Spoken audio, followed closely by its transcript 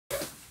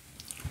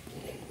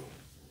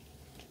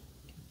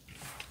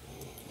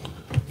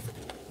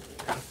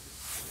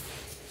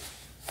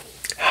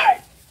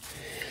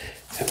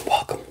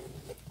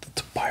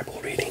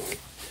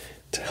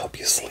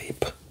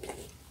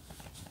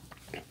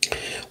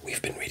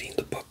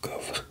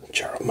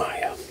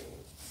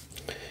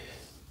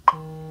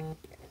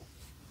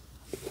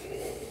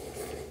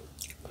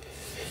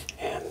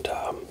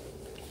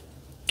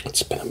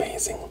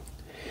amazing.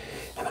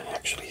 And I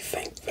actually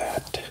think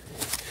that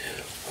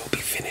we'll be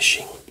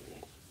finishing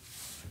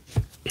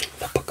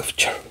the book of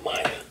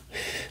Jeremiah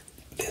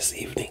this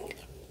evening.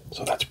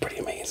 So that's pretty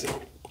amazing.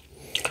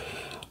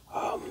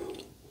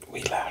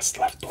 We last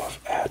left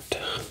off at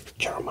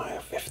Jeremiah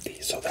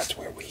 50, so that's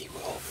where we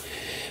will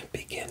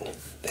begin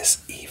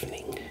this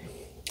evening.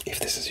 If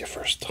this is your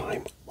first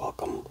time,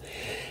 welcome,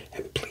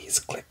 and please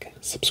click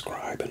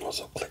subscribe and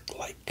also click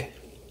like.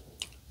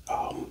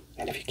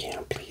 And if you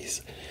can,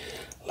 please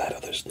let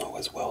others know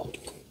as well.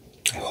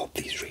 I hope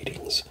these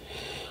readings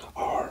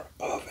are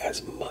of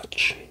as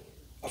much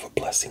of a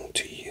blessing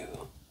to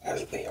you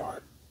as they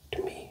are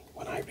to me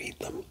when I read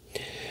them.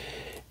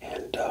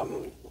 And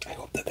I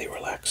hope that they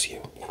relax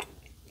you.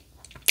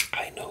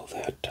 I know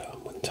that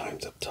when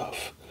times are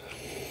tough,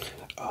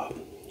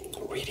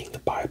 reading the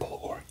Bible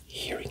or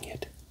hearing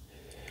it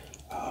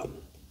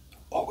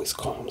always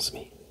calms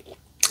me.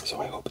 So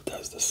I hope it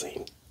does the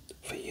same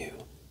for you.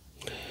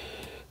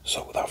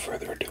 So without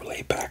further ado,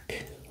 lay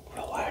back,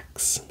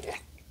 relax,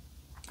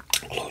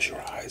 close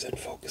your eyes and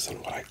focus on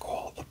what I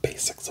call the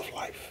basics of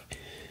life,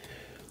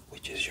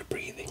 which is your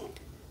breathing.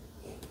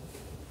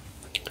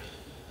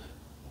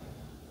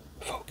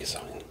 Focus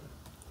on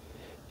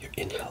your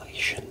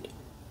inhalation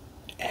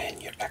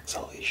and your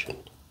exhalation.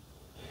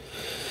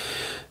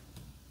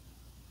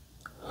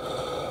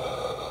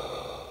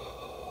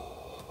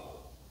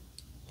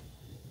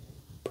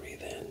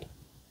 Breathe in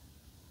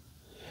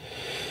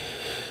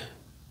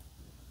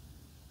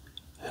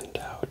and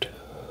out.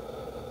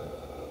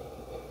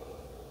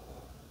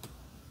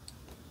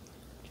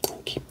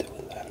 And keep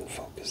doing that and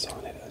focus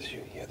on it as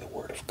you hear the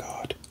Word of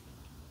God.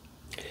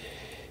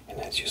 And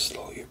as you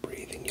slow your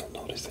breathing, you'll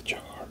notice that your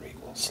heart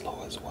rate will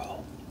slow as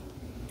well.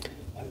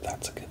 And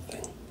that's a good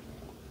thing.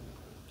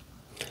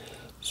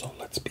 So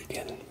let's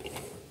begin.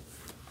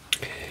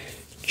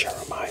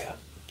 Jeremiah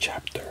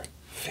chapter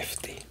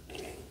 50.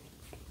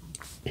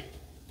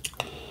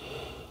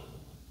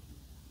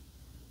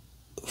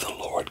 The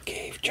Lord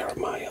gave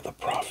Jeremiah the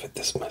prophet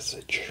this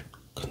message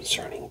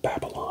concerning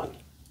Babylon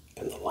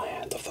and the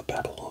land of the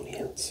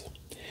Babylonians.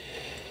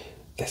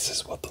 This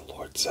is what the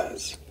Lord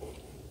says.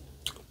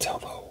 Tell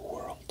the whole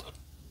world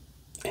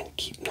and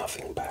keep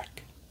nothing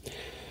back.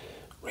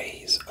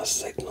 Raise a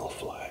signal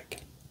flag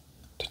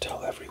to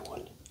tell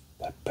everyone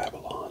that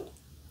Babylon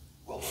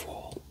will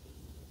fall.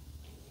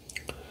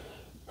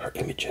 Her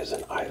images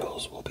and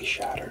idols will be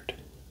shattered.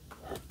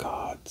 Her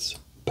gods,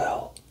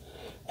 Bel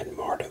and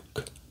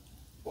Marduk,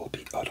 will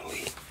be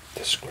utterly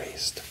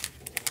disgraced.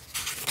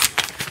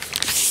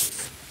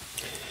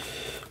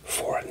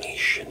 For a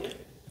nation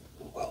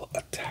will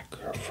attack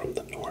her from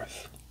the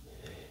north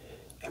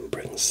and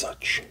bring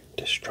such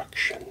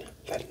destruction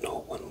that no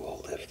one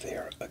will live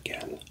there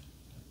again.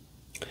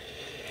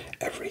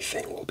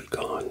 Everything will be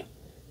gone.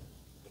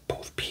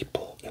 Both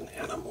people and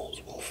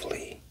animals will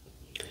flee.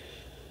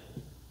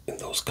 In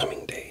those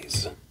coming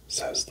days,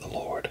 says the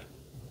Lord,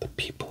 the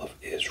people of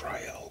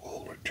Israel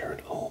will return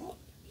home,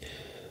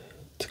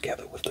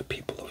 together with the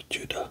people of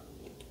Judah.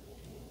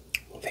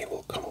 They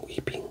will come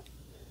weeping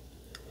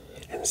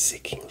and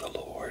seeking the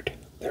Lord,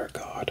 their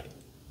God.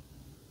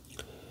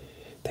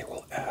 They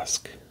will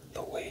ask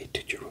the way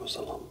to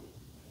Jerusalem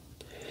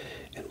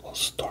and will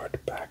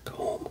start back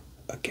home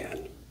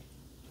again.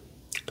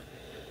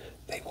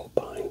 They will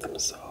bind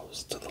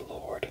themselves to the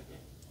Lord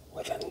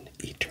with an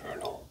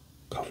eternal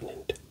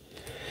covenant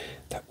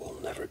that will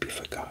never be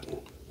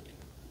forgotten.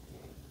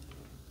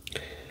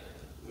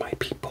 My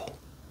people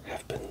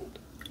have been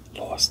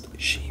lost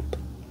sheep.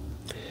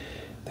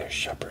 Their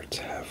shepherds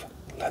have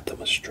led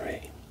them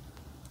astray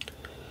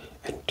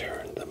and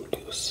turned them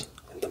loose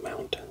in the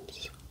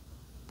mountains.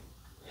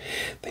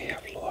 They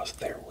have lost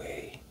their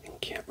way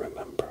and can't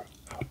remember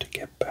how to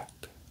get back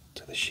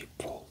to the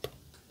sheepfold.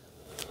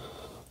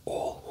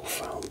 All who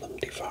found them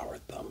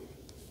devoured them.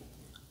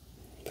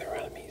 Their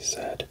enemies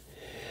said,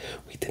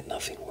 "We did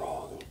nothing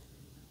wrong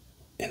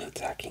in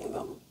attacking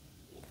them."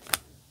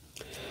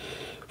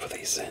 For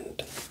they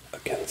sinned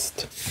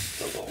against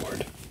the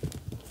Lord,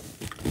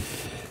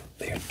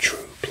 their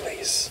true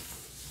place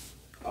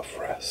of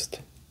rest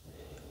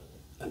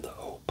and the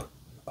hope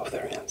of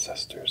their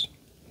ancestors.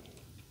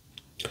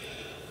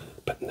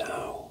 But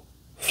now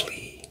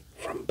flee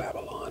from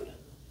Babylon.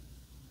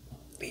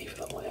 Leave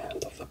the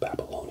land of the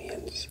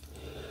Babylonians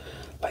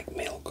like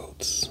male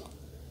goats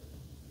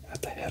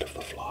at the head of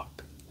the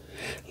flock.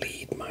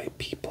 Lead my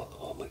people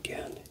home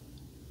again.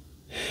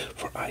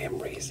 For I am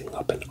raising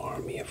up an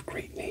army of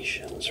great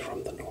nations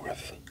from the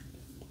north.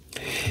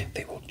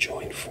 They will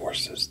join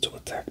forces to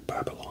attack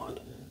Babylon,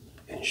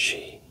 and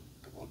she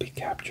will be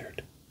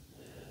captured.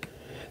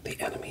 The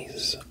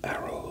enemy's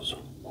arrows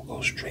will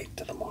go straight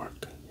to the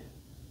mark.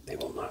 They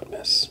will not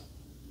miss.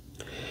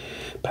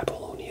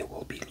 Babylonia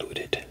will be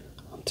looted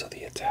until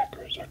the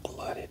attackers are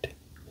glutted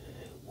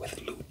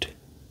with loot.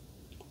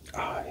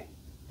 I,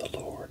 the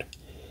Lord,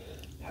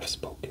 have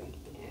spoken.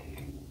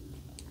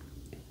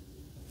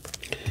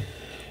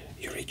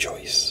 You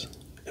rejoice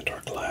and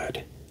are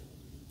glad,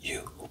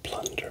 you who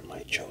plunder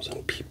my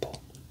chosen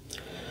people.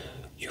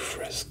 You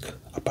frisk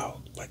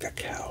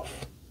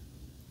calf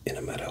in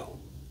a meadow,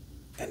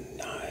 and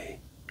nigh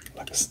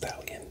like a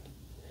stallion.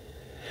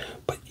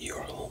 But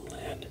your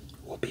homeland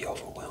will be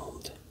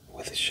overwhelmed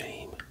with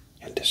shame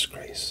and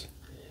disgrace.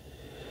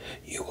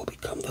 You will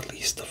become the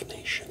least of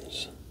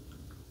nations,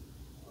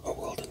 a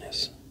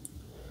wilderness,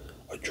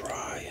 a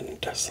dry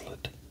and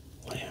desolate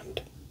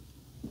land.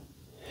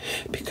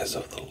 Because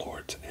of the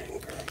Lord's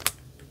anger,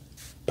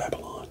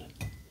 Babylon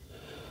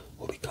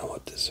will become a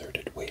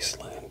deserted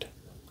wasteland.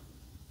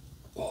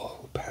 All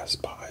who pass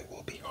by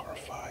will be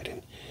horrified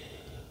and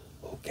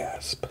will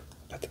gasp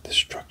at the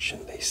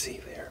destruction they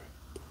see there.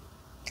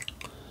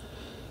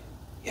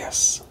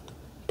 Yes,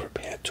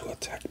 prepare to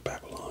attack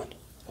Babylon,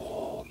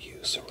 all you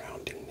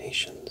surrounding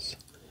nations.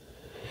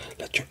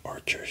 Let your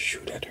archers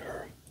shoot at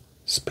her,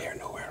 spare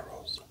no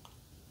arrows.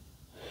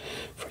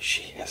 For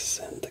she has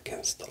sinned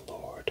against the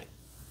Lord.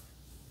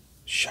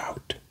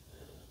 Shout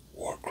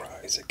war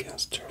cries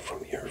against her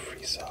from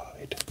every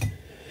side.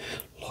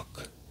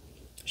 Look,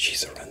 she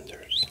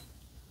surrenders.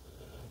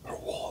 Her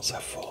walls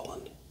have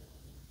fallen.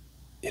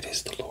 It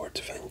is the Lord's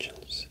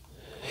vengeance.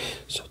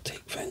 So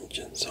take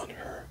vengeance on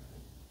her.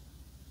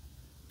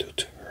 Do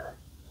to her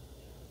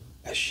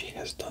as she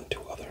has done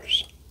to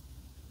others.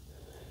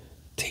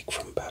 Take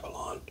from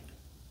Babylon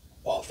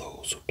all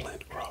those who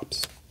plant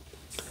crops.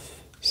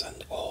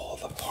 Send all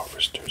the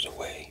harvesters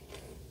away.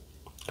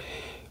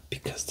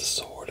 Because the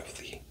sword of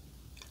the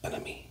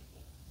enemy,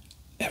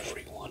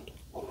 everyone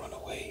will run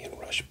away and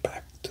rush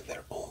back to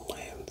their own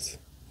lands.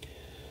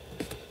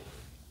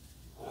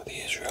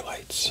 The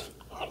Israelites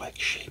are like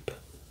sheep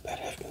that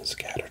have been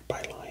scattered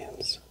by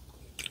lions.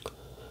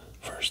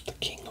 First the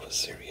king of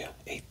Assyria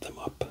ate them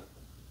up.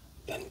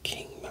 Then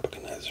King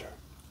Nebuchadnezzar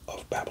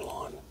of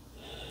Babylon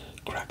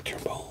cracked her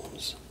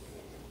bones.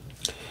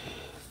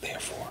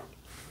 Therefore,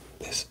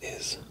 this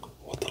is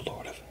what the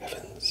Lord of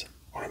heaven's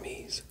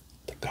armies,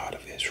 the God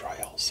of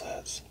Israel,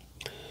 says.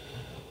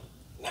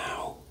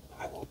 Now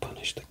I will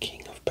punish the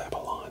king of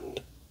Babylon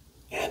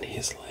and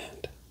his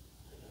land,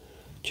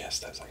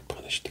 just as I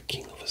punished the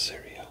king of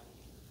Assyria.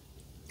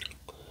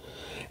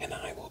 And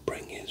I will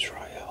bring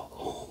Israel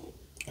home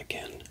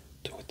again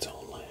to its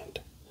own land,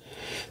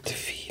 to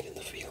feed in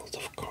the fields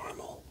of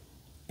Carmel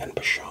and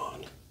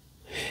Bashan,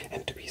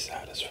 and to be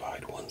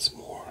satisfied once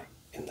more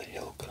in the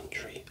hill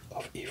country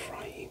of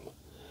Ephraim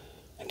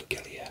and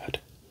Gilead.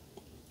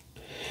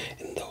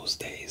 In those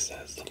days,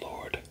 says the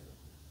Lord,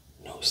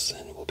 no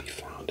sin will be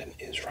found in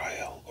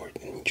Israel or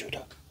in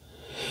Judah,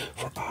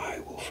 for I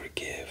will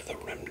forgive the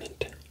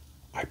remnant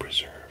I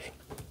preserve.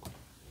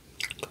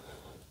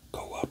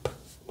 Go up,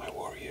 my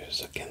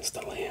warriors, against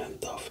the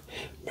land of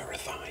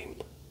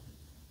Merathaim,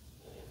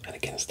 and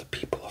against the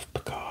people of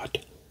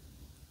Pekod.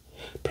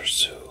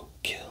 Pursue,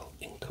 kill,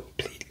 and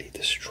completely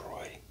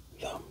destroy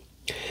them,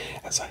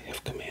 as I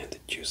have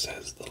commanded you,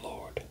 says the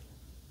Lord.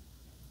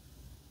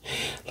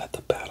 Let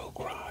the battle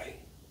cry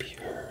be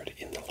heard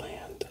in the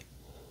land,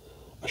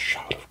 a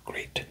shout of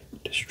great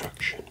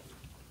destruction.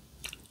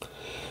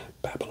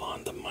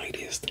 Babylon, the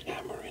mightiest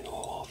hammer in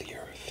all the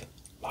earth,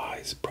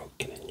 lies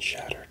broken and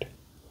shattered.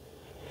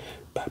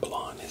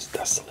 Babylon is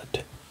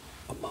desolate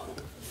among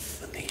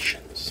the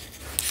nations.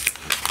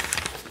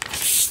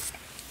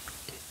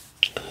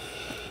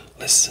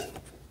 Listen,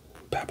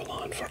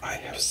 Babylon, for I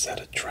have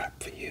set a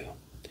trap for you.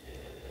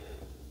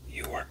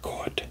 You are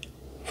caught,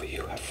 for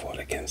you have fought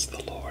against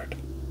the Lord.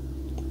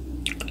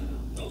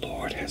 The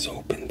Lord has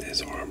opened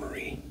his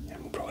armory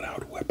and brought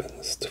out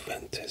weapons to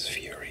vent his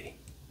fury.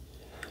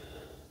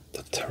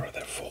 The terror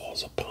that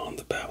falls upon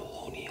the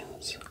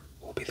Babylonians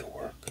will be the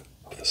work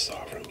of the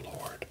sovereign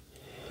Lord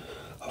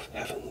of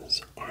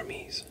heaven's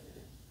armies.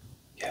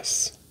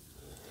 Yes,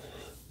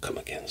 come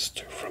against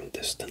her from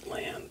distant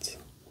lands.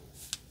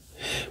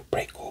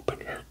 Break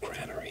open her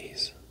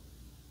granaries.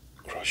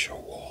 Crush her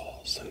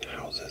walls and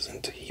houses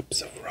into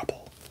heaps of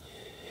rubble.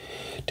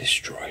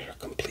 Destroy her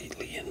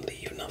completely and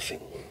leave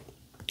nothing.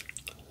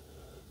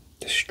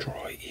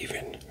 Destroy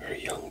even her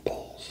young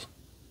bulls.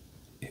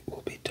 It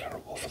will be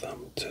terrible for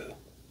them to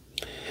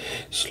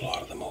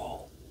slaughter them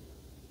all.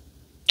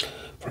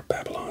 For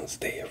Babylon's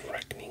day of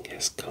reckoning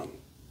has come.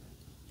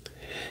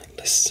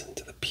 Listen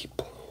to the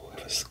people who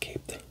have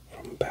escaped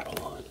from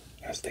Babylon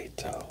as they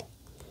tell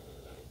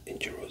in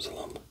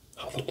Jerusalem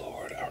how the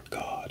Lord our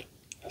God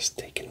has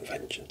taken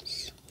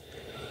vengeance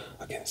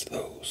against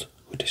those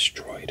who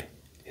destroyed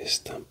his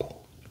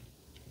temple.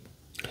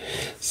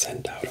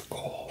 Send out a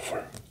call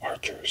for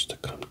archers to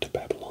come to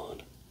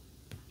Babylon.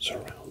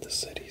 Surround the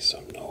city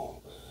so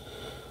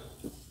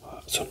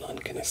none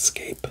can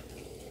escape.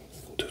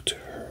 Do to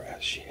her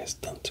as she has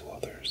done to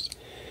others,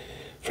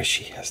 for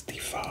she has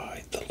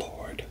defied the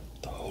Lord,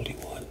 the Holy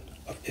One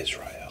of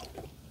Israel.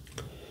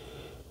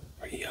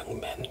 Her young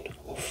men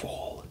will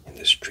fall in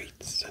the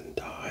streets and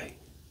die.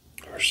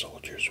 Her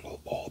soldiers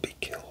will all be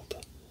killed,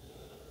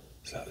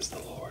 says the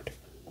Lord.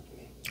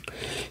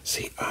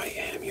 See, I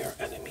am your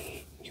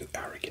enemy, you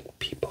arrogant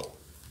people,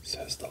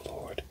 says the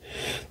Lord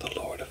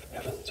of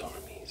heaven's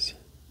armies.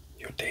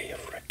 Your day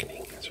of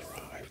reckoning has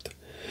arrived,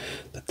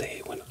 the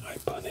day when I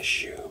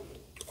punish you,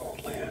 O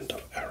land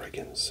of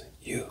arrogance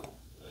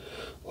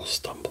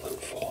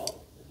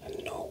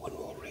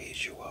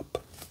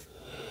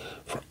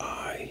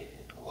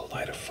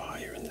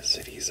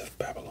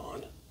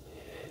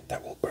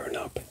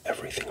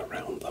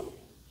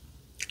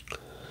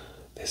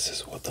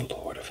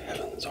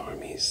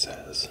armies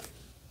says,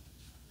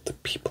 "The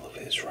people of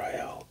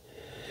Israel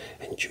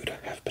and Judah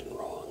have been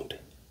wronged.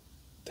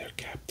 Their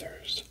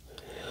captors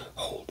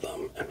hold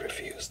them and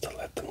refuse to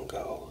let them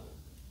go.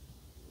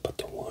 But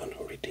the one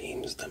who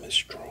redeems them is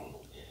strong.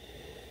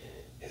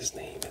 His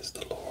name is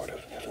the Lord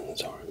of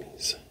heaven's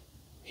armies.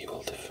 He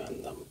will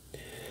defend them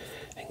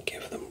and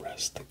give them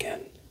rest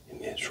again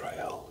in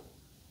Israel.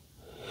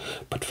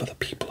 But for the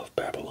people of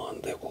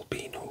Babylon there will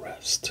be no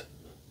rest.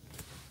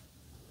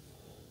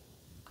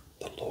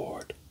 The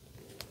Lord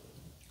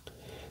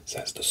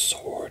says the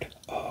sword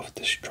of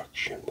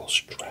destruction will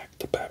strike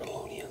the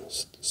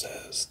Babylonians,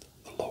 says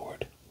the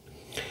Lord.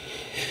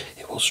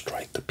 It will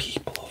strike the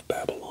people of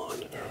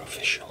Babylon, her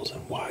officials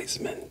and wise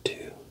men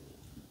too.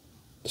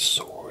 The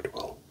sword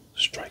will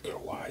strike her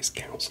wise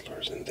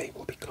counselors, and they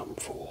will become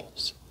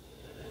fools.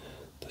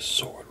 The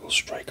sword will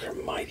strike her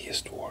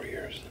mightiest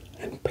warriors,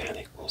 and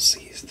panic will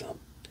seize them.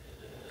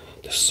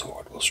 The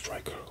sword will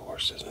strike her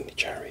horses and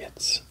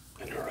chariots,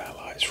 and her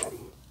allies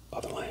from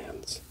other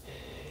lands,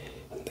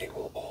 and they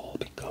will all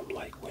become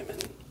like women.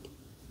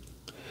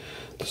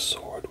 The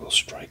sword will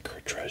strike her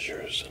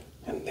treasures,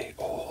 and they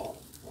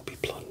all will be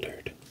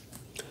plundered.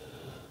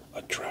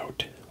 A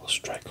drought will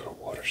strike her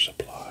water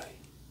supply,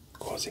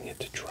 causing it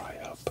to dry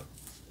up.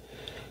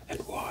 And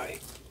why?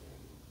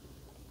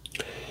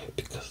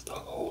 Because the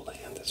whole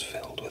land is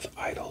filled with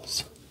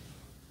idols,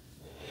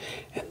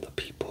 and the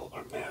people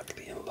are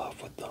madly in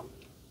love with them.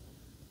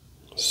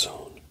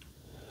 Soon,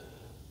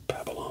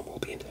 Babylon will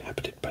be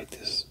inhabited by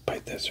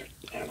desert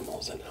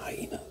animals and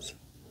hyenas.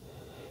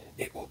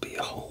 It will be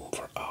a home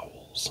for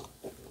owls.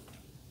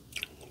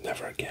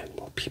 Never again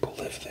will people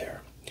live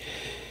there.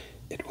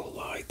 It will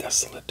lie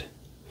desolate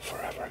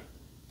forever.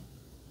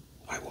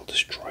 I will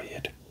destroy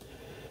it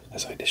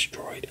as I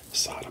destroyed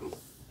Sodom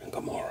and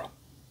Gomorrah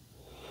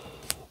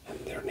and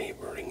their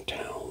neighboring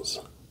towns,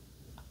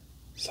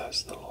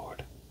 says the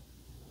Lord.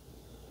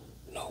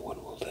 No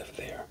one will live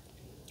there.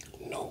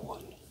 No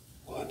one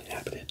will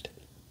inhabit it.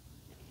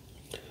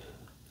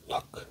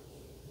 Look,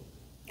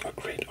 a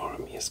great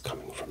army is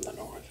coming from the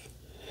north.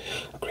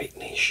 A great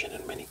nation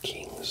and many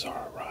kings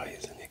are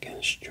arising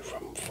against you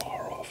from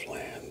far-off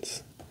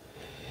lands.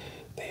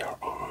 They are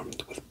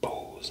armed with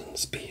bows and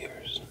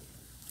spears.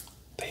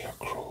 They are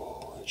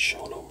cruel and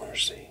show no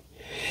mercy.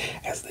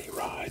 As they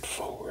ride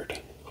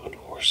forward on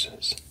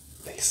horses,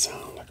 they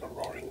sound like a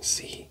roaring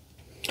sea.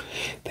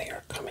 They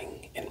are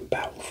coming in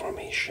battle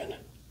formation,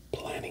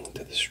 planning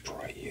to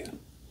destroy you,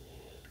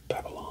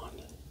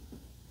 Babylon.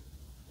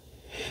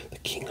 The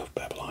king of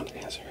Babylon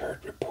has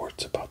heard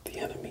reports about the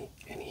enemy,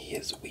 and he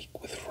is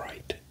weak with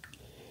fright.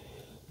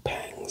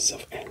 Pangs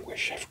of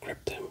anguish have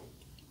gripped him,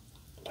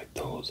 like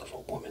those of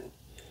a woman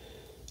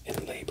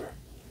in labor.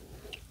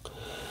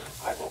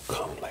 I will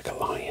come like a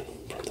lion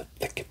from the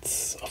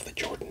thickets of the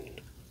Jordan,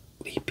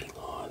 leaping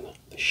on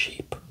the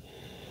sheep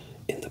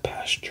in the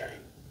pasture.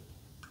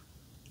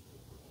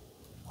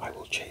 I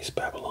will chase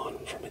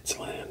Babylon from its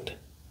land,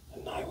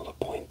 and I will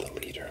appoint the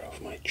leader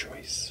of my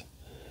choice.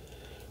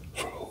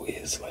 For who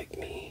is like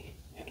me,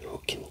 and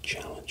who can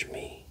challenge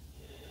me?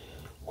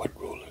 What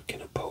ruler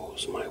can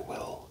oppose my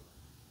will?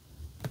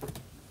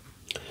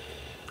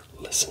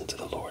 Listen to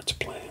the Lord's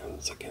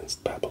plans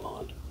against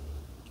Babylon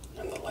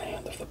and the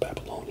land of the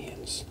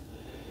Babylonians.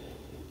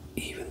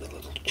 Even the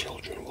little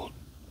children will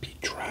be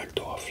dragged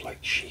off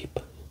like sheep,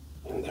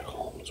 and their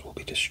homes will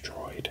be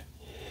destroyed.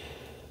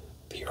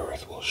 The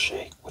earth will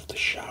shake with the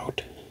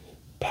shout,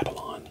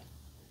 Babylon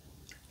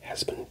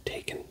has been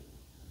taken.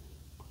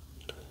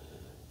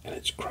 And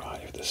its cry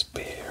of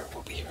despair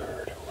will be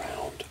heard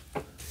around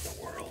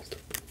the world.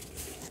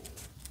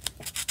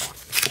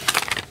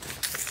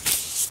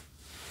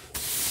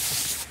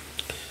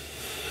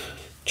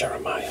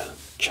 Jeremiah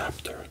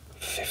chapter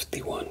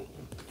 51.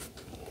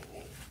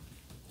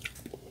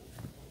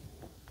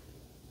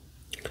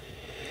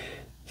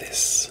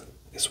 This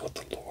is what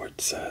the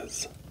Lord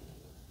says.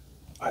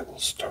 I will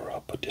stir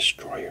up a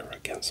destroyer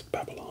against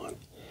Babylon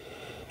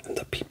and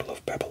the people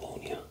of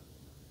Babylonia.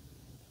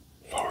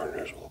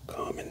 Foreigners will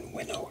come and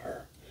winnow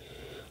her,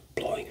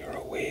 blowing her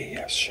away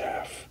as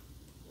chaff.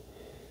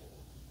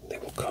 They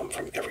will come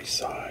from every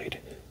side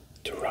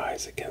to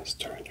rise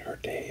against her in her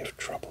day of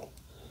trouble.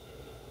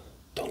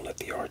 Don't let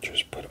the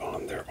archers put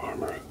on their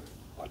armor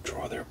or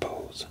draw their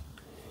bows.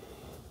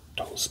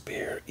 Don't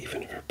spare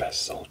even her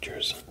best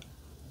soldiers.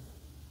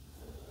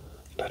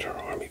 Let her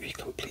army be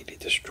completely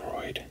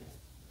destroyed.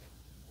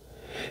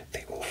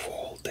 They will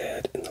fall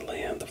dead in the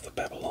land of the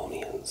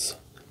Babylonians,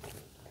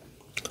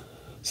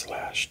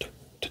 slashed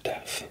to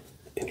death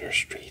in her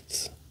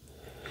streets.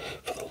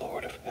 For the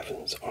Lord of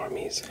heaven's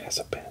armies has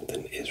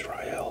abandoned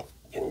Israel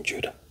and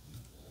Judah.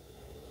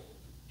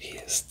 He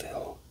is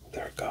still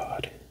their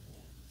God,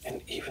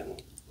 and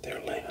even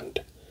their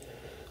land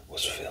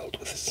was filled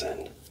with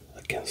sin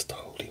against the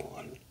Holy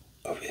One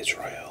of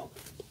Israel.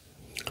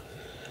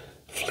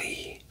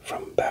 Flee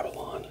from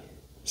Babylon.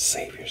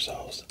 Save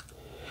yourselves.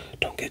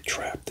 Don't get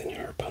trapped in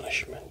her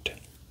punishment.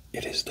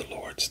 It is the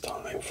Lord's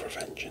time for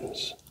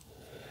vengeance.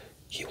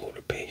 He will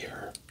repay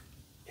her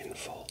in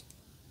full.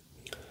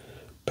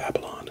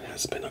 Babylon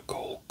has been a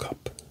gold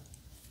cup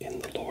in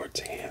the Lord's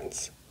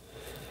hands,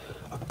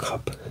 a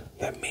cup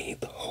that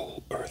made the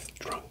whole earth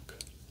drunk.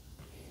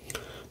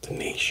 The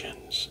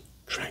nations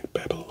drank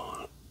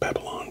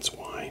Babylon's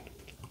wine,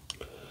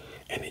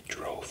 and it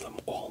drove them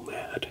all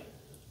mad.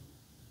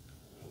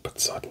 But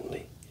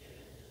suddenly,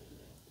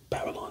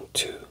 Babylon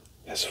too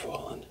has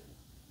fallen.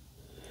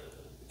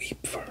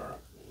 Weep for her.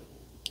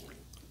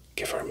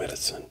 Give her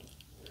medicine.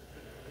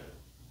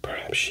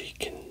 Perhaps she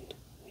can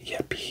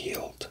yet be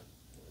healed.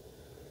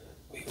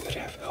 We would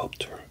have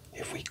helped her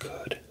if we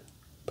could,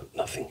 but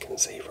nothing can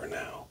save her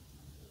now.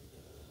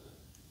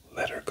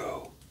 Let her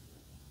go.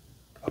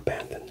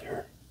 Abandon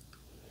her.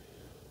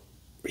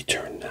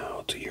 Return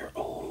now to your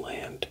own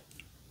land,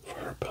 for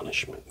her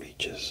punishment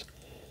reaches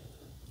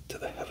to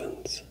the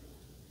heavens.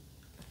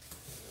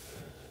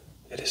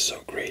 It is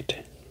so great,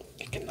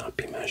 it cannot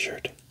be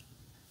measured.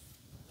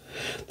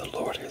 The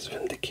Lord has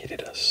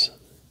vindicated us.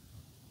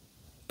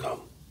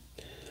 Come,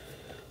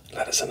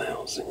 let us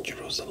announce in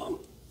Jerusalem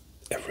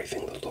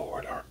everything the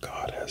Lord our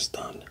God has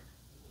done.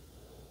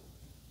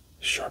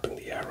 Sharpen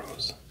the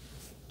arrows.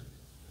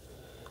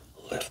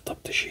 Lift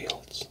up the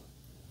shields.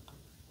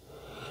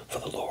 For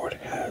the Lord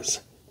has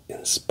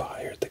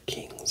inspired the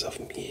kings of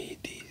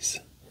Medes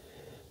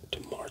to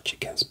march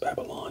against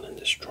Babylon and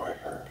destroy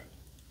her.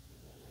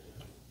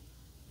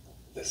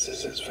 This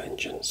is his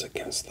vengeance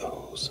against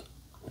those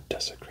who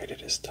desecrated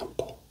his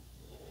temple.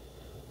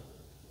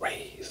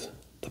 Raise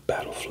the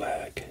battle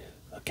flag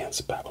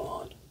against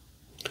Babylon.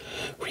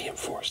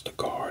 Reinforce the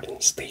guard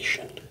and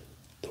station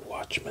the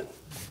watchmen.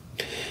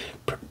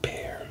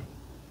 Prepare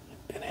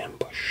an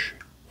ambush,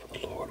 for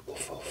the Lord will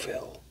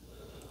fulfill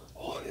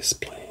all his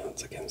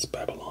plans against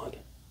Babylon.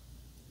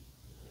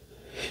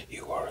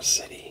 You are a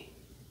city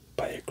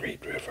by a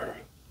great river,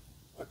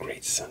 a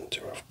great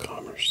center of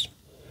commerce,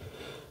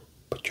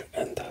 but your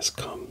end has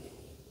come.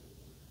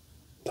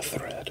 The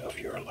thread of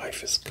your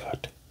life is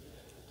cut.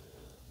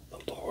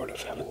 The Lord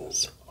of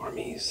heaven's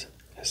armies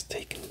has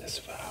taken this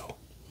vow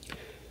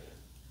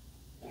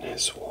and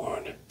has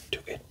sworn to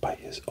it by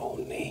his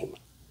own name.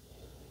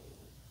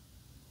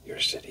 Your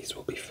cities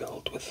will be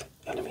filled with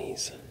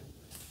enemies,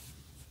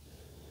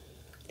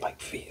 like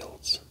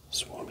fields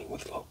swarming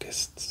with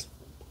locusts,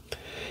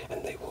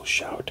 and they will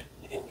shout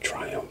in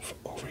triumph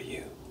over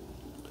you.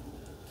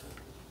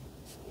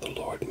 The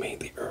Lord made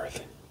the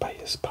earth by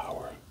his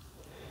power,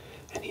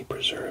 and he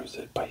preserves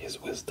it by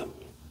his wisdom.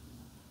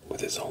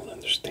 With his own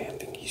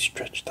understanding he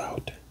stretched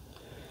out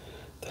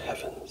the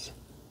heavens.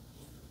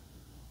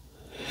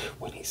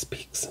 When he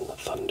speaks in the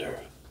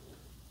thunder,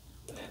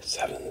 the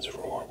heavens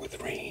roar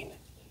with rain.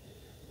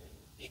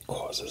 He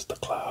causes the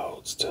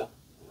clouds to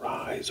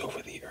rise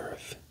over the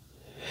earth.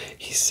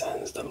 He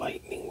sends the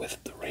lightning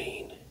with the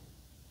rain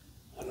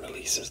and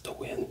releases the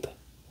wind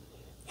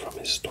from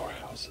his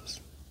storehouses.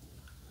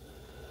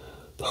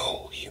 The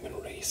whole human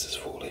race is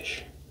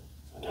foolish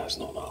and has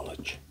no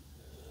knowledge.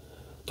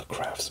 The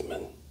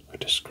craftsmen are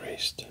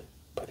disgraced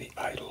by the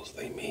idols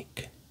they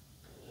make,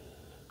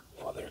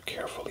 for their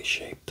carefully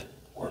shaped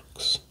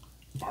works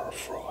are a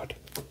fraud.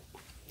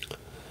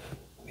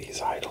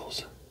 These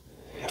idols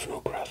have no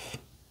breath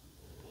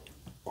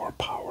or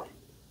power.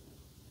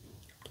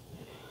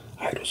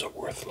 Idols are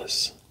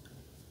worthless.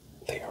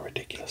 They are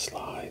ridiculous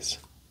lies.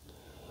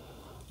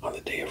 On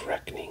the day of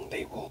reckoning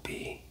they will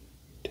be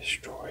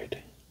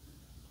destroyed.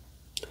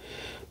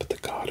 But the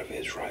God of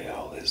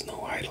Israel is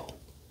no idol.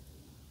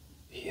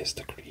 He is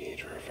the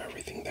creator of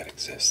everything that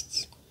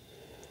exists,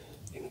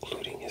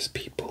 including his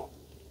people,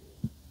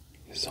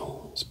 his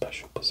own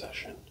special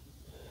possession.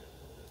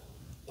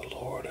 The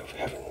Lord of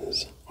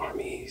heaven's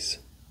armies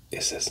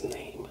is his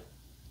name.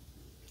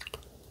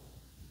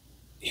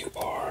 You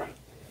are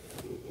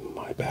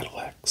my battle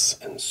axe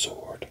and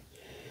sword,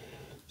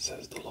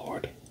 says the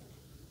Lord.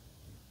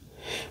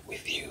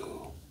 With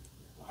you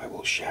I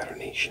will shatter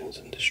nations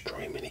and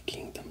destroy many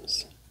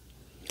kingdoms.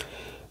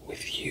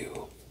 With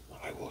you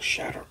I will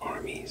shatter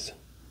armies,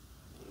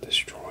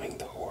 destroying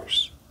the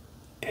horse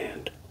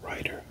and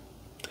rider,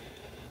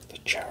 the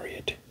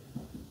chariot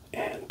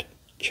and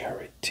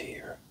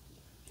charioteer.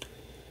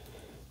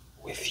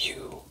 With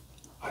you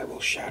I will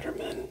shatter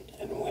men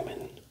and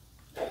women,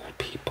 old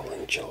people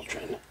and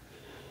children,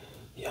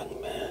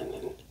 young men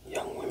and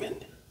young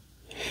women.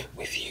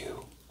 With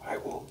you I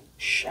will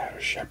shatter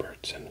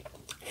shepherds and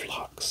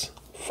flocks,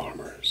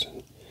 farmers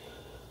and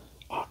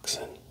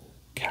oxen,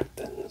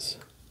 captains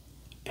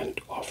and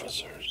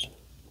officers.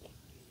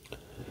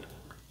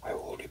 I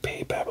will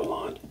repay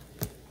Babylon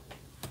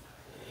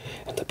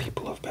and the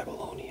people of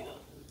Babylonia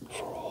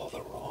for all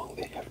the wrong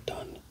they have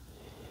done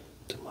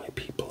to my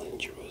people in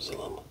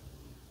Jerusalem,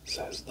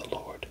 says the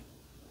Lord.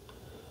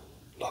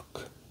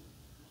 Look,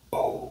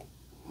 O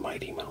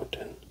mighty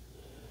mountain,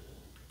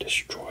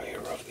 destroyer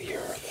of the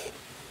earth.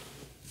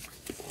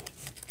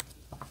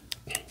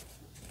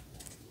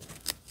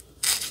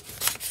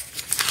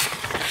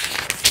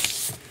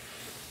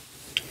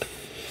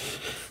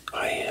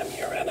 I am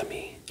your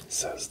enemy,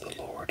 says the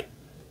Lord.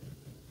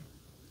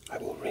 I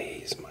will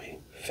raise my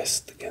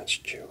fist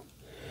against you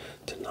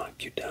to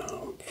knock you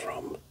down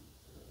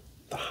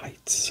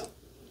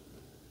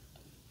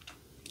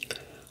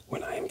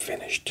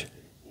finished,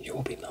 you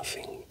will be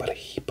nothing but a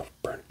heap of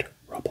burnt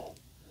rubble.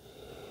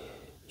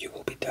 You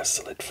will be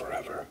desolate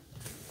forever.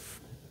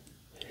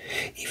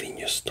 Even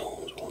your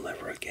stones will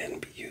never again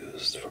be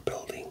used for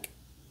building.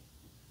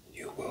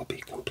 You will be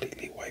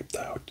completely wiped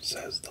out,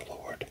 says the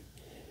Lord.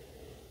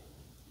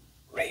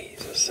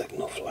 Raise a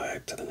signal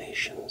flag to the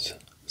nations.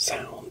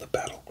 Sound the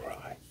battle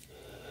cry.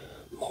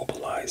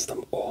 Mobilize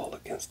them all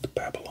against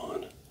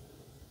Babylon.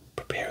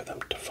 Prepare them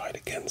to fight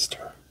against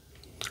her.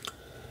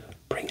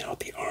 Bring out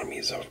the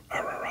armies of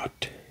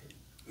Ararat,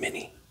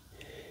 Mini,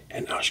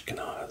 and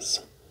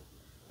Ashkenaz.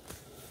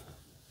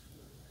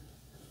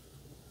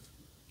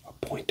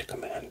 Appoint a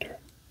commander,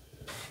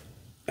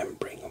 and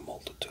bring a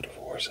multitude of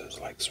horses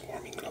like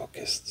swarming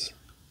locusts.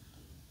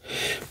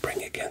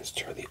 Bring against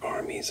her the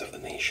armies of the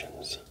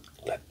nations,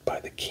 led by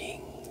the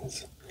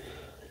kings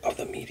of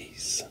the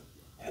Medes,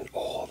 and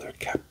all their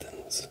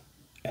captains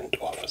and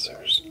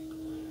officers.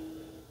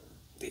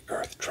 The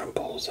earth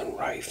trembles and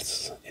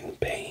writhes in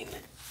pain,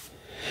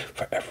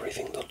 for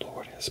everything the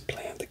Lord has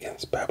planned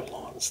against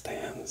Babylon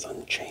stands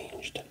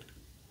unchanged.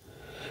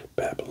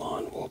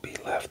 Babylon will be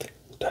left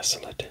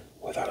desolate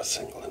without a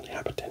single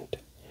inhabitant.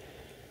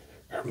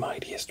 Her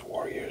mightiest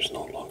warriors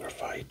no longer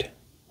fight.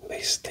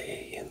 They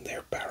stay in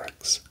their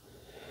barracks,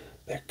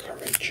 their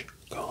courage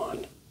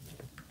gone.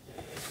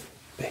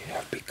 They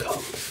have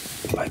become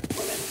like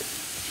women.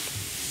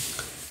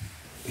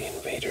 The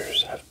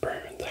invaders have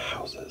burned the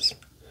houses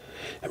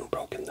and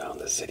broken down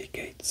the city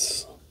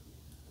gates.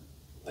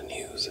 The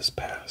news is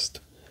passed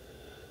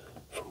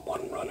from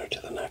one runner to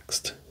the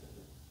next,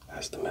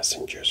 as the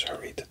messengers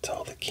hurry to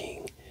tell the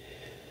king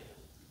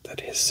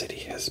that his city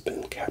has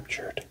been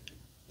captured.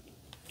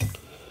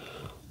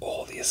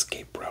 All the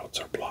escape routes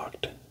are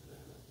blocked.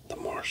 The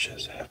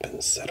marshes have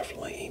been set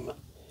aflame,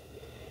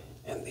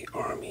 and the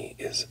army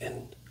is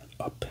in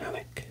a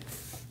panic.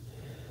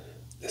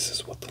 This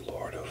is what the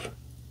Lord of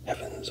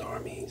Heaven's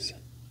armies,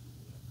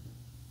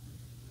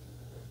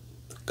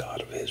 the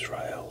God of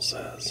Israel,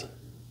 says.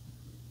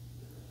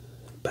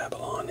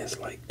 Babylon is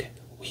like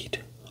wheat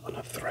on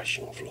a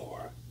threshing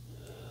floor,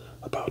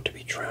 about to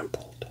be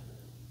trampled.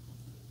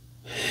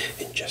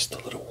 In just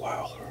a little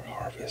while her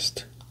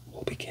harvest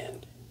will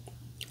begin.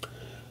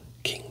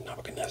 King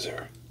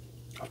Nebuchadnezzar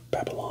of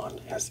Babylon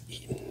has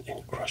eaten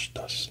and crushed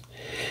us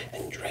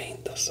and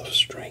drained us of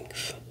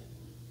strength.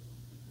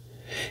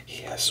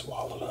 He has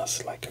swallowed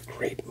us like a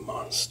great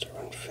monster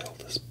and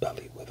filled his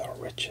belly with our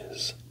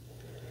riches.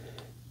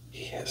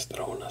 He has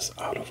thrown us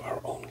out of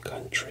our own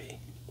country.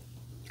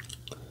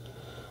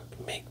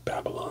 Make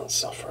Babylon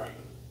suffer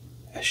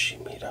as she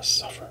made us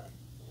suffer.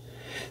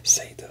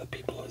 Say to the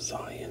people of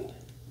Zion,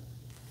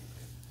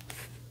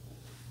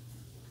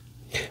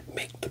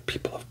 make the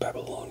people of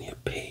Babylonia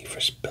pay for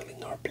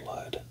spilling our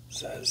blood,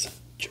 says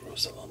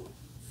Jerusalem.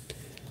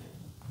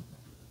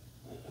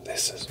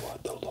 This is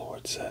what the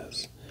Lord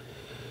says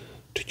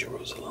to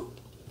Jerusalem.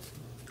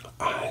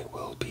 I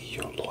will be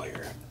your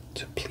lawyer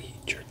to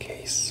plead your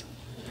case,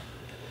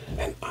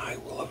 and I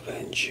will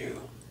avenge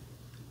you.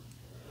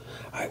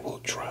 I will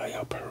dry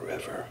up her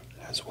river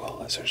as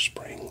well as her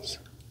springs,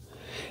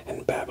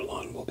 and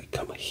Babylon will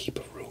become a heap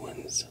of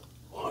ruins,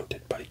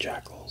 haunted by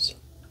jackals.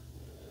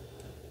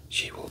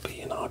 She will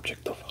be an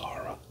object of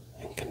horror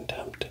and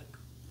contempt,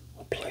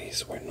 a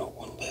place where no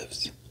one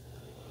lives.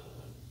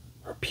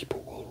 Her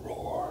people will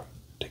roar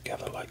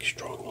together like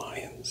strong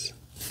lions.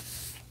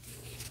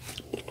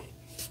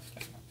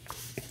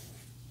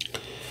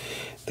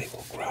 They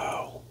will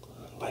growl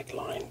like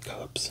lion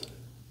cubs,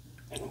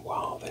 and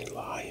while they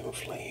lie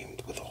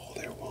inflamed with all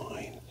their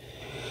wine,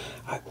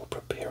 I will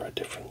prepare a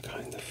different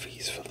kind of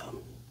feast for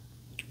them.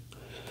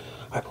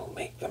 I will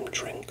make them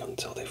drink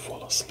until they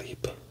fall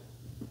asleep,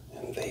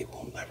 and they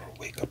will never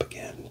wake up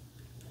again,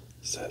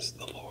 says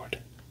the Lord.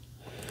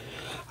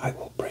 I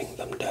will bring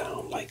them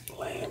down like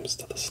lambs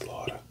to the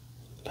slaughter,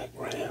 like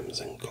rams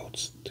and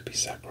goats to be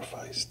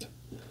sacrificed.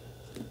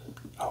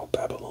 Our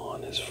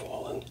Babylon is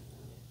fallen,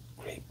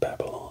 great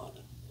Babylon,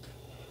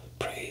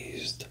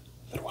 praised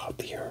throughout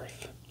the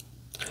earth.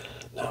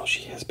 Now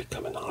she has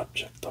become an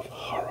object of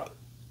horror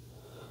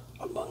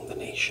among the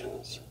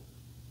nations.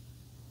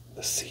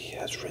 The sea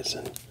has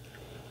risen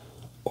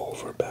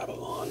over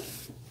Babylon.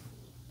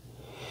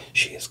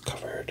 She is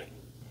covered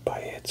by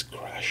its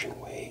crashing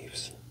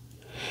waves.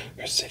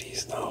 Her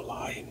cities now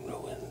lie in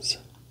ruins.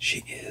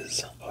 She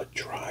is a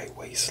dry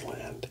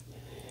wasteland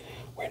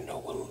where no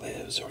one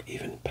lives or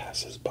even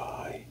passes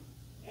by.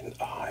 And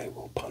I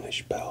will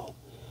punish Bel,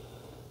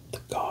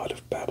 the god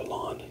of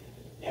Babylon,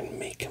 and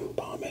make him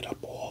vomit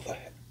up all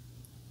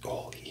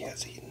he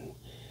has eaten.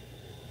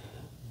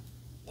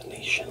 The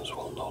nations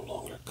will no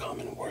longer come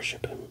and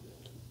worship him.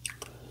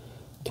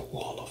 The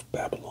wall of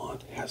Babylon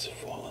has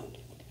fallen.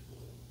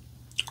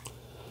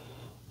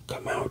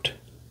 Come out,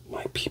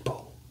 my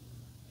people.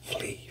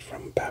 Flee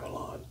from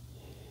Babylon.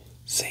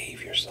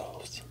 Save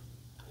yourselves.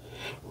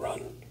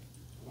 Run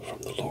from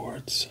the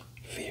Lord's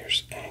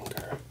fierce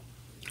anger.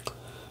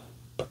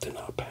 But do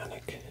not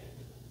panic.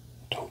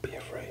 Don't be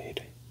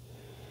afraid.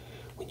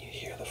 When you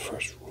hear the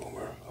first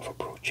rumor of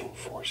approaching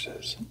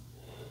forces,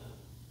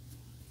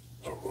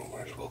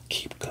 foreigners will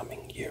keep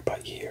coming year by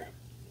year.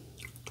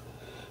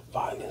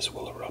 Violence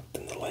will erupt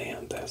in the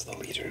land as the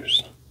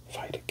leaders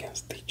fight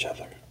against each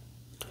other.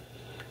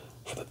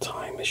 For the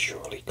time is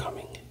surely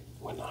coming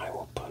when I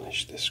will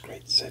punish this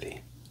great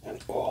city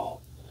and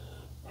all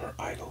her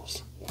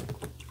idols.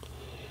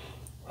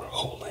 Her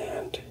whole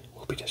land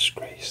will be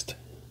disgraced,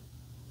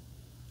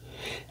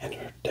 and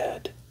her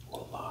dead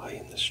will lie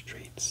in the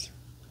streets.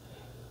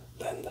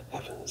 Then the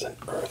heavens and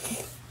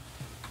earth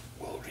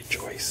will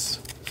rejoice.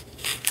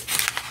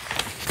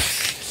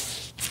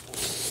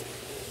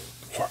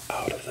 For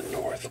out of the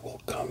north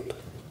will come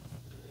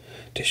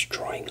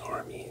destroying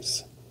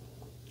armies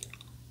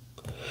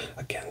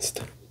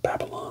against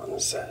Babylon,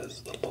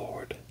 says the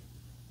Lord.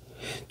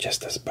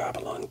 Just as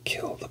Babylon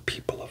killed the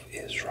people of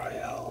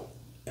Israel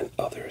and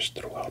others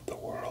throughout the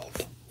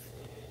world,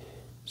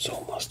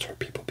 so must her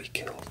people be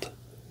killed.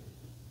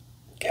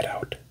 Get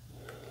out,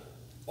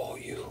 all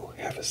you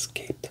who have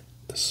escaped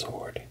the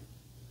sword.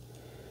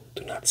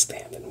 Do not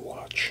stand and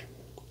watch.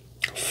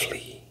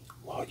 Flee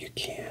while you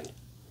can.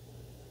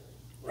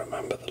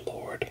 Remember the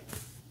Lord,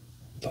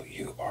 though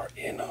you are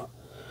in a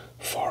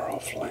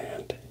far-off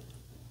land,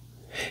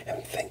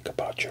 and think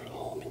about your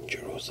home in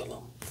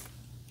Jerusalem.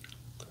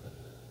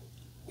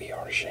 We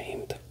are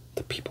ashamed,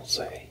 the people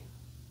say.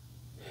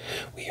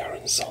 We are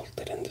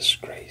insulted and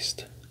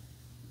disgraced,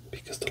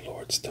 because the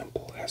Lord's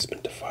temple has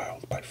been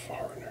defiled by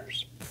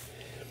foreigners.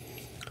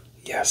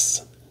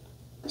 Yes,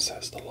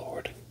 says the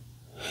Lord,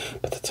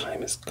 but the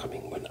time is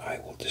coming when I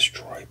will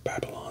destroy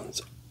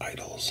Babylon's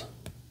idols.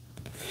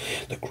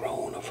 The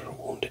groan of her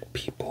wounded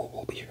people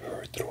will be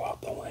heard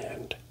throughout the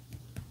land.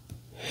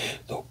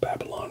 Though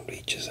Babylon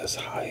reaches as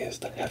high as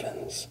the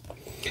heavens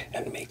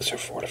and makes her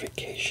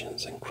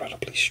fortifications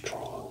incredibly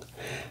strong,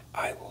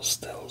 I will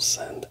still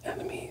send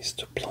enemies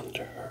to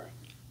plunder her.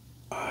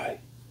 I,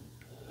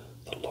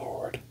 the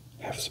Lord,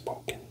 have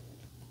spoken.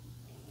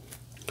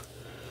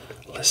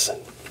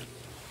 Listen,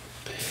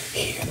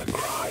 hear the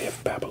cry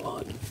of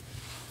Babylon,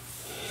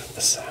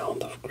 the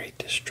sound of great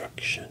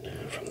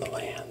destruction from the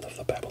land of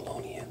the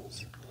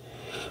Babylonians.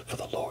 For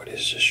the Lord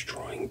is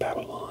destroying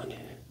Babylon.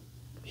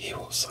 He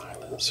will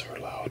silence her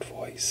loud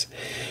voice.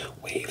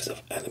 Waves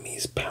of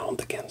enemies pound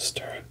against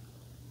her.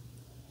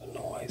 The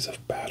noise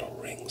of battle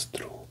rings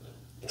through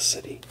the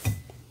city.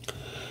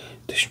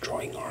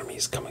 Destroying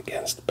armies come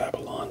against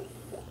Babylon.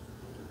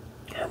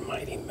 Her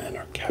mighty men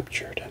are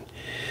captured and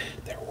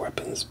their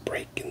weapons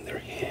break in their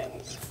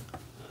hands.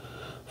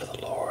 For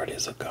the Lord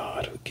is a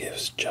God who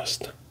gives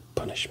just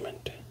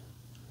punishment.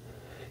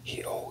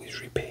 He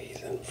always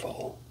repays in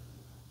full.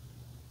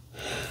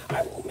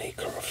 I will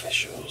make her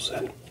officials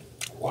and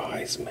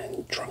wise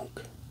men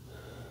drunk,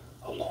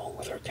 along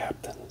with her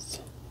captains,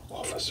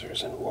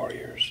 officers, and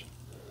warriors.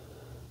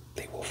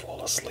 They will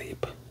fall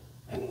asleep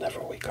and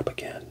never wake up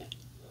again,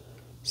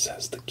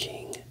 says the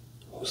King,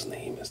 whose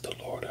name is the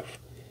Lord of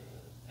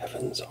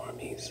Heaven's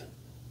armies.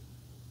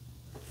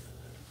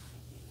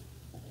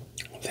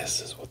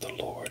 This is what the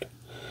Lord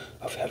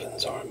of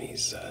Heaven's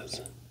armies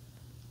says.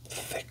 The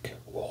thick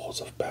walls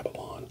of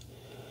Babylon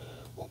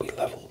will be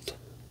leveled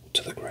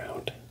to the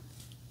ground,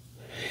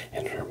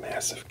 and her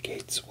massive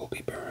gates will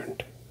be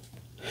burned.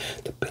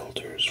 The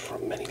builders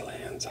from many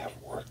lands have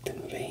worked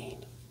in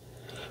vain,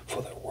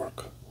 for their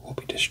work will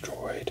be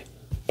destroyed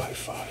by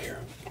fire.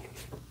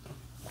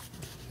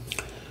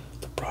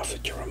 The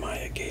prophet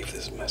Jeremiah gave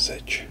this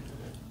message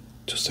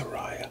to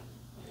Seraiah,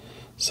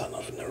 son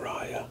of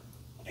Neriah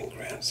and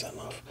grandson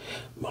of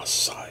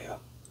Maaseiah,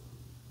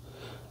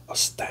 a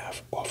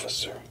staff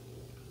officer.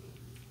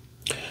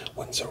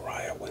 When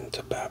Seraiah went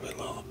to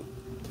Babylon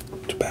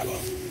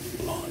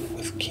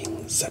with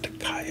King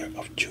Zedekiah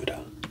of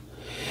Judah.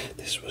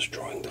 This was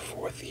during the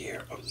 4th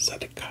year of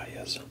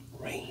Zedekiah's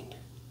reign.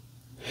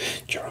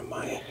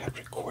 Jeremiah had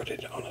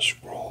recorded on a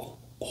scroll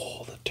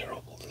all the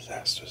terrible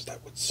disasters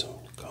that would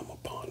soon come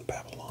upon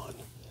Babylon.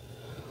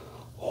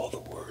 All the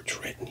words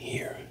written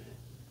here.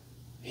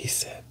 He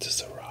said to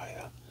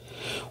Seraiah,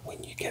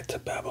 when you get to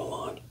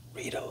Babylon,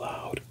 read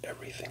aloud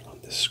everything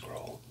on this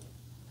scroll.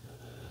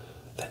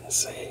 Then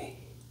say,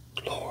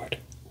 Lord,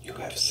 you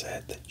have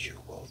said that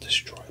you will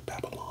destroy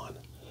Babylon,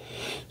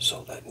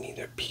 so that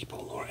neither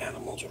people nor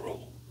animals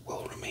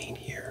will remain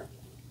here.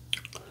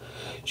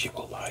 She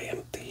will lie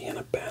empty and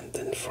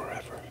abandoned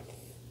forever.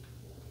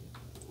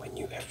 When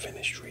you have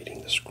finished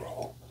reading the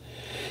scroll,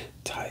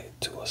 tie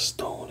it to a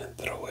stone and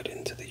throw it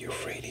into the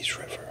Euphrates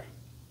River.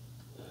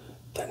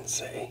 Then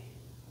say,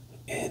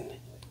 in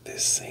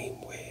this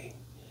same way,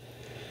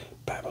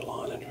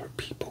 Babylon and her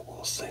people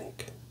will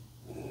sink,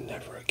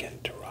 never again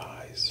to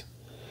rise,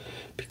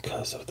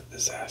 because of the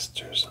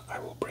disasters I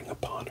will bring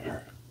upon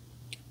her.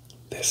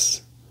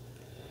 This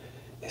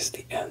is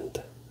the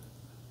end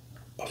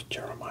of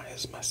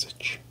Jeremiah's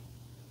message.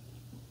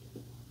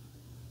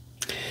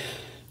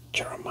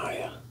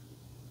 Jeremiah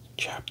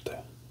chapter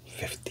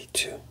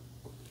 52.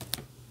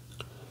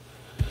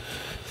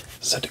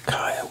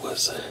 Zedekiah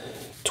was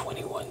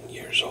 21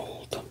 years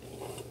old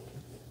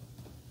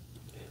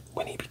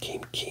when he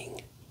became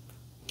king,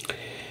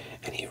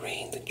 and he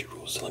reigned in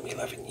Jerusalem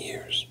 11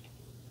 years.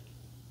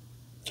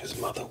 His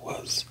mother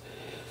was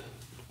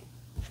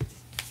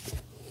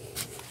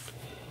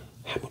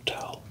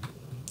Hamutal,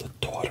 the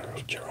daughter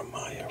of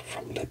Jeremiah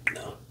from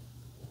Libnah.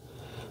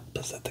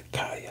 But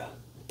Zedekiah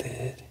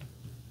did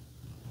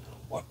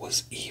what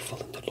was evil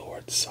in the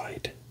Lord's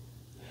sight,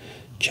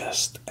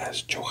 just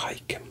as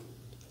Jehoiakim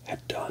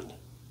had done.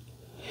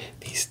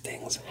 These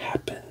things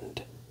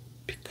happened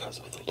because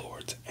of the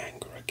Lord's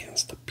anger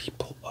against the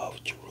people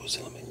of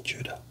Jerusalem and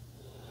Judah,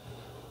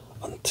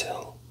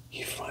 until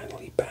he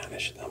finally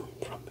banished them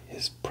from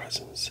his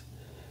presence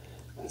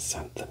and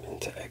sent them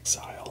into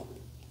exile.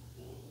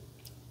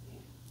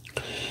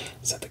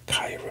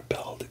 Zedekiah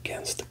rebelled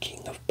against the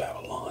king of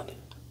Babylon.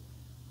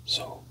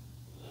 So,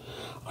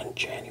 on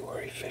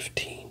January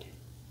 15,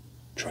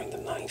 during the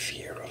 9th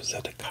year of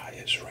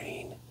Zedekiah's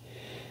reign,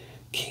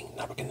 King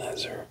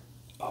Nebuchadnezzar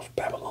of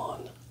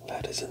Babylon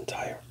led his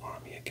entire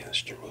army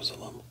against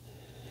Jerusalem.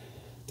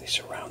 They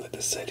surrounded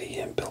the city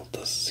and built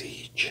a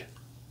siege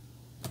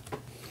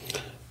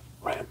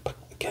ramp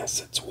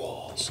against its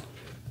walls.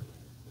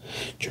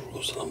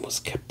 Jerusalem was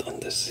kept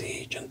under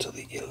siege until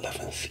the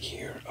 11th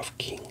year of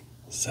King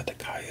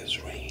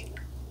Zedekiah's reign.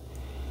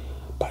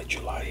 By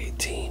July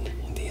 18,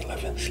 in the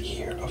 11th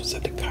year of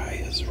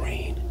Zedekiah's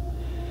reign,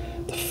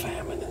 the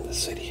famine in the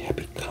city had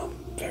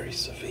become very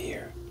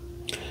severe,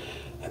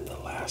 and the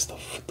last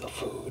of the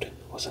food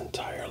was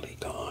entirely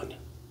gone.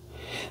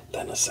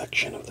 Then a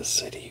section of the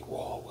city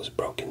wall was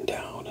broken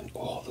down, and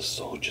all the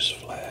soldiers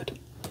fled.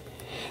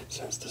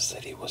 Since the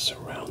city was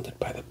surrounded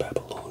by the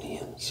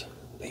Babylonians,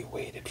 they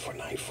waited for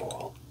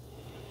nightfall.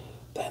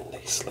 Then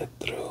they slid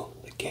through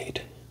the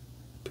gate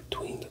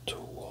between the two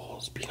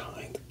walls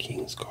behind the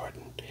king's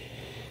garden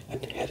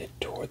and headed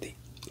toward the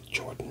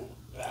Jordan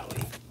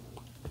Valley.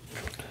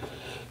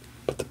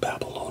 But the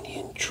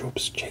Babylonian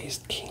troops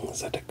chased King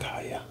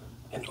Zedekiah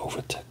and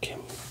overtook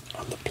him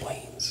on the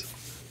plains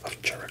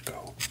of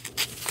Jericho.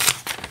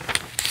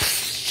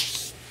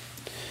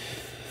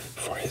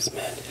 For his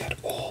men had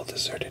all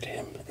deserted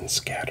him and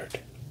scattered.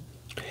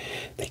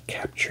 They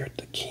captured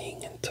the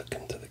king and took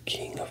him to the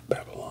king of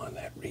Babylon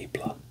at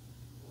Riblah,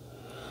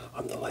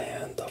 on the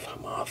land of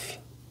Hamath.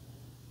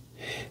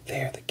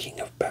 There the king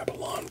of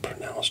Babylon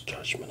pronounced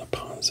judgment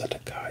upon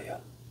Zedekiah.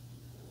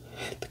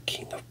 The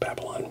king of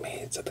Babylon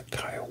made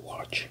Zedekiah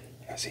watch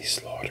as he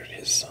slaughtered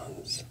his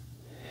sons.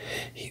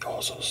 He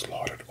also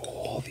slaughtered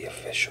all the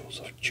officials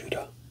of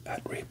Judah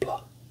at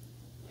Riblah.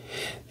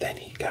 Then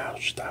he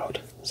gouged out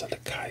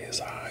Zedekiah's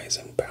eyes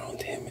and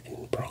bound him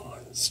in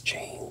bronze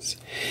chains,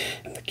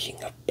 and the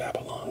king of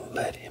Babylon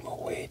led him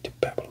away to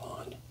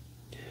Babylon.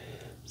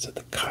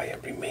 Zedekiah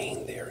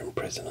remained there in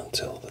prison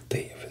until the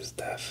day of his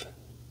death.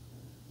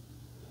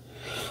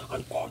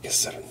 On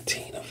August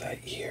 17 of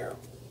that year,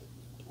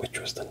 which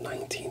was the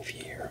 19th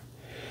year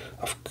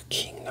of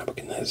King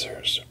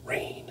Nebuchadnezzar's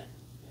reign,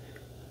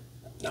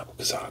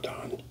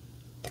 Nebuzaradan,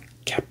 the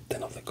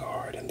captain of the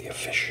guard and the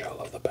official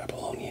of the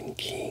Babylonian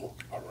king,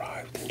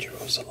 arrived in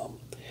Jerusalem.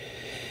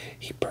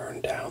 He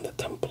burned down the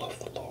temple of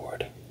the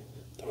Lord,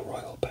 the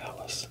royal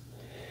palace,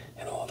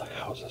 and all the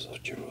houses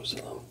of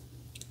Jerusalem.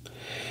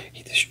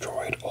 He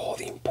destroyed all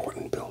the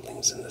important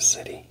buildings in the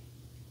city.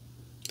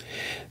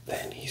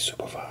 Then he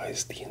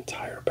supervised the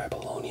entire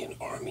Babylonian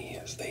army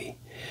as they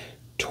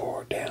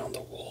tore down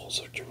the walls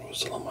of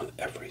Jerusalem on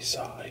every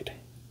side.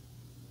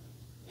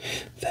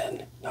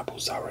 Then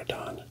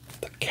Nebuzaradan,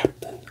 the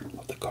captain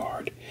of the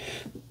guard,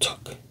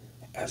 took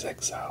as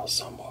exiles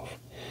some of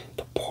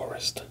the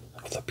poorest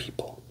of the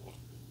people.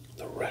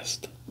 The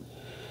rest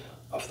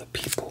of the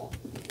people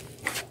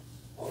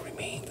who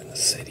remained in the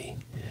city,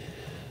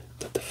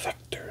 the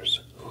defectors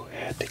who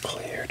had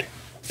declared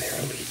their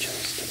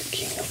allegiance to the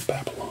king of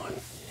Babylon,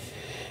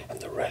 and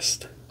the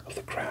rest of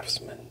the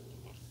craftsmen.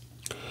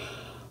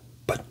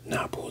 But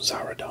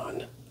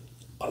Nebuzaradan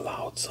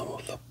allowed some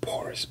of the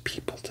poorest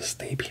people to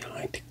stay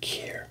behind to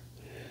care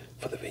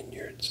for the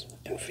vineyards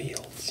and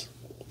fields.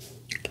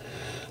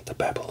 The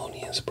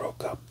Babylonians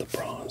broke up the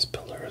bronze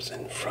pillars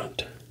in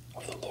front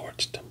of the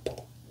Lord's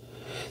temple,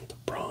 the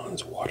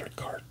bronze water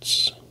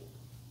carts,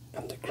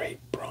 and the great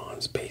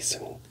bronze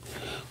basin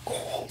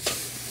called the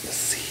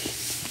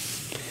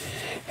sea,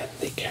 and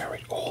they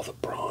carried all the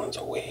bronze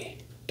away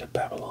to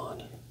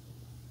Babylon.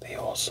 They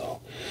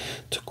also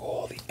took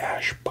all the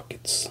ash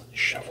buckets,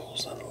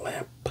 shovels, and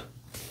lamp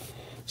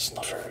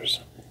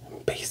snuffers,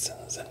 and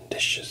basins and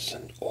dishes,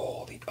 and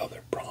all the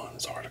other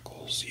bronze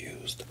articles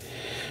used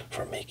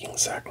for making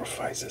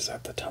sacrifices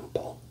at the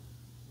temple.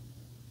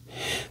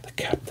 The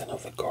captain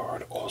of the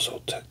guard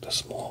also took the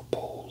small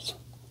bowls,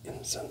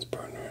 incense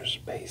burners,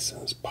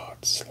 basins,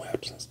 pots,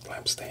 lamps, and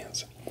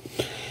lampstands,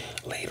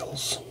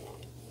 ladles,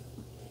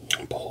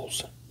 and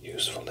bowls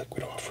used for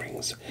liquid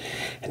offerings,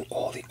 and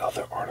all the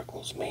other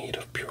articles made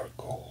of pure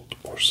gold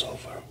or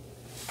silver.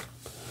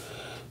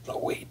 The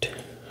weight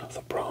of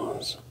the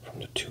bronze from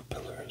the 2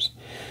 pillars,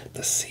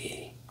 the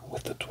sea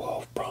with the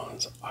 12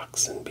 bronze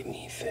oxen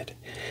beneath it,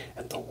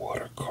 and the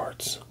water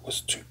carts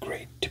was too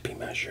great to be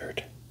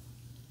measured.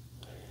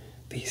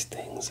 These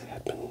things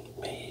had been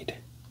made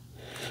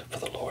for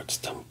the Lord's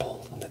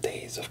temple in the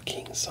days of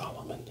King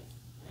Solomon.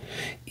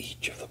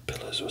 Each of the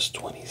pillars was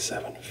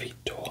 27 feet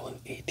tall and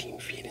 18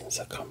 feet in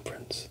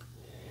circumference.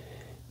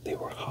 They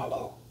were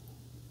hollow,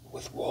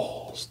 with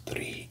walls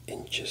 3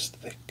 inches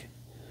thick.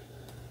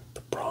 The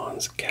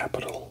bronze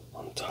capital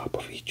on top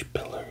of each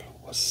pillar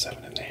was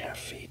 7.5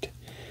 feet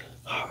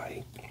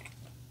high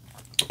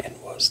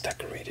and was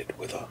decorated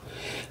with a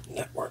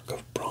network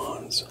of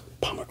bronze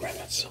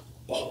pomegranates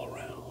all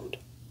around.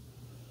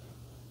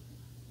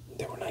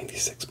 There were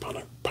 96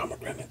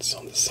 pomegranates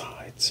on the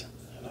sides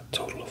and a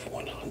total of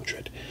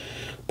 100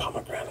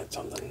 pomegranates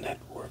on the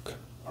network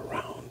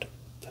around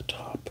the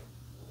top.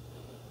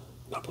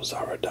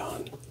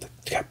 Nabuzaradan, the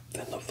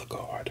captain of the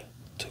guard,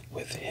 took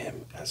with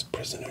him as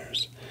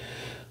prisoners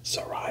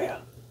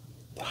Sariah,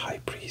 the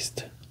high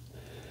priest,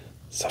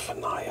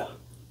 Zephaniah,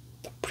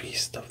 the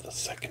priest of the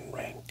second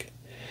rank,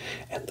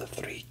 and the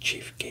 3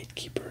 chief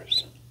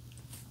gatekeepers.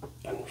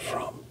 And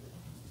from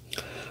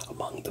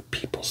among the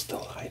people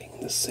still hiding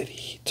in the city,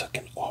 he took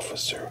an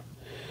officer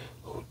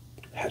who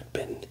had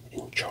been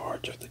in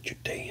charge of the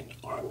Judean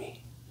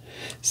army,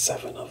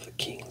 7 of the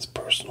king's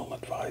personal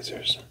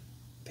advisors,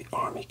 the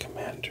army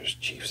commander's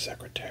chief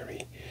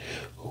secretary,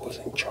 who was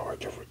in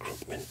charge of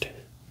recruitment,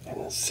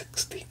 and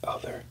 60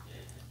 other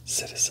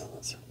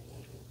citizens.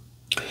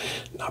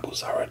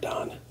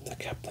 Nabuzaradan, the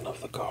captain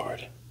of the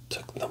guard,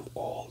 took them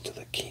all to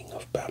the king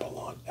of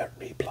Babylon at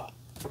Riblah.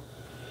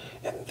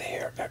 And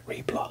there at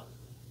Riblah,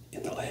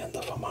 in the land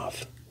of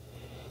Hamath,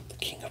 the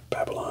king of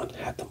Babylon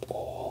had them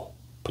all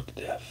put to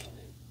death.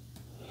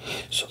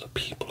 So the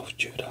people of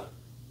Judah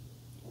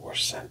were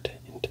sent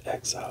into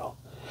exile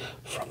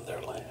from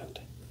their land.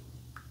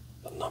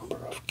 The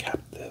number of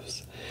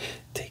captives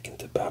taken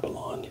to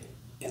Babylon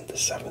in the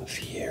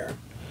 7th year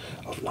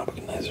of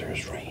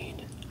Nebuchadnezzar's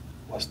reign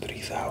was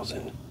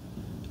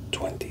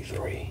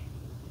 3,023.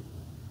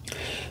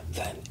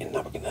 Then in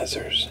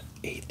Nebuchadnezzar's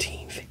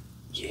 18th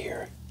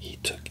year, he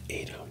took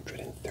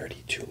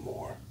 832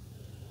 more.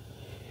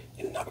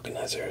 In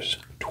Nebuchadnezzar's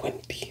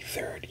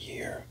 23rd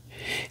year,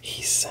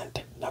 he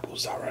sent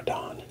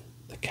Nabuzaradan,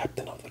 the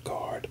captain of the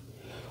guard,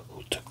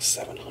 who took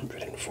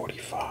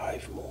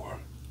 745 more.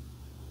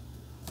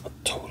 A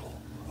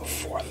total of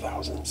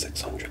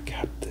 4,600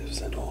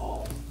 captives in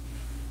all.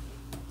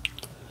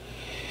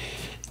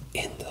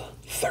 In the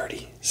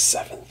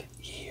 37th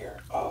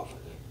year of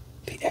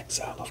the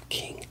exile of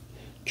King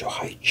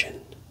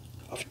Jehoiachin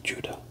of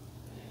Judah,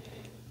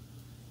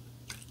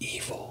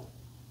 evil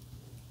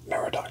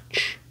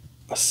Merodach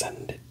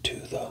ascended to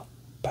the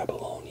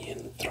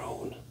Babylonian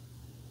throne.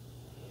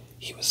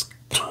 He was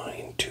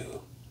kind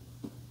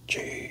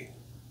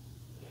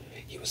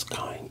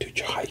to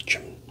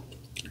Jehoiachin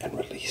and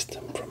released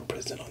him from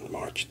prison on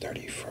March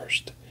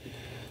 31st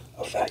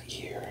of that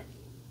year.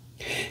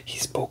 He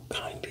spoke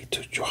kindly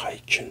to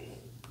Jehoiachin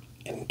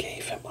and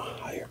gave him a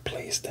higher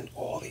place than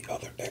all the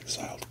other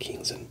exiled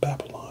kings in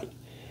Babylon.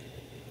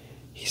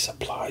 He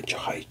supplied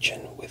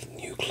Jehoiachin with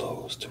new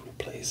clothes to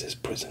replace his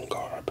prison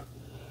garb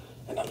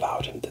and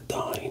allowed him to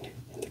dine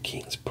in the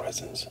king's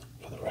presence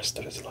for the rest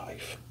of his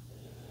life.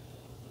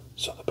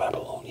 So the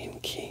Babylonian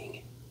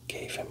king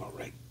gave him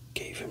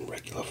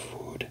regular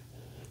food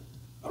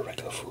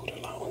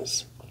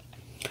allowance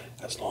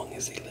as long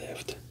as he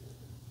lived.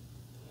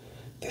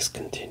 This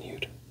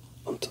continued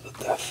unto the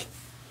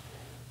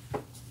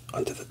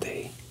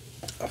day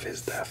of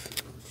his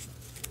death.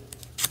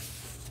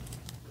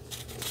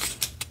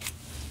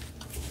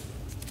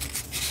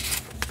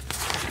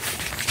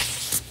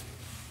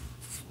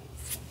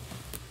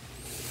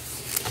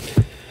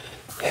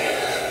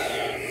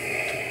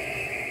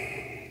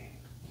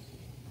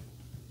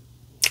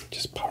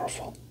 Just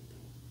powerful.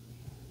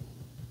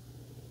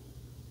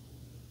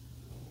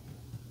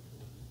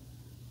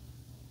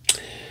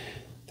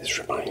 This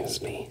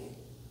reminds me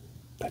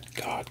that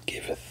God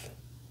giveth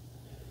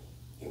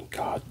and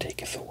God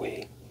taketh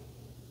away.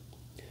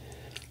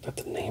 Let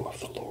the name of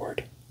the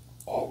Lord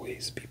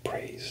always be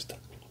praised.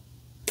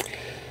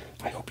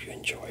 I hope you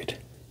enjoyed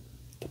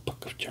the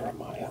book of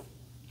Jeremiah.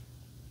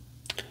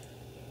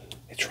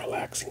 It's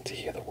relaxing to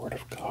hear the word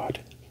of God,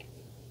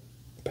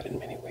 but in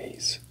many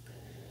ways,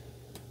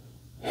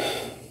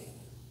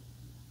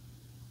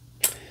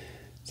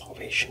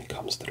 salvation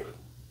comes through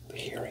the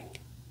hearing.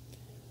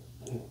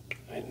 And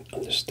I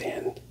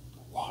understand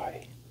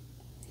why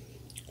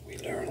we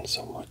learn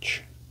so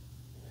much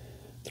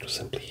through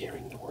simply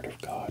hearing the word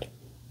of God.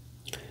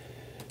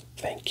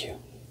 Thank you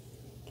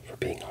for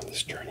being on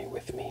this journey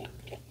with me.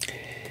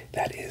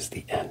 That is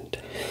the end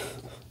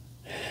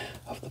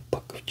of the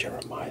book of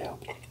Jeremiah.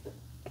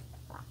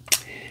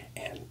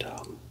 And,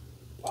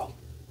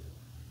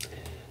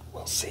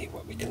 we'll see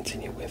what we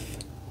continue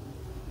with.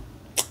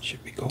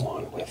 Should we go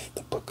on with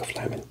the book of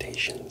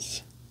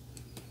Lamentations?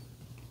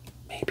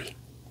 Maybe.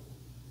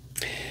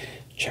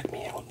 Check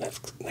me out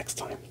next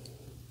time,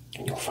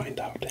 and you'll find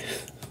out.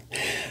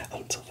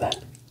 Until then,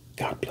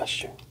 God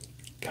bless you.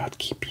 God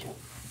keep you.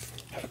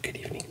 Have a good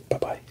evening.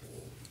 Bye-bye.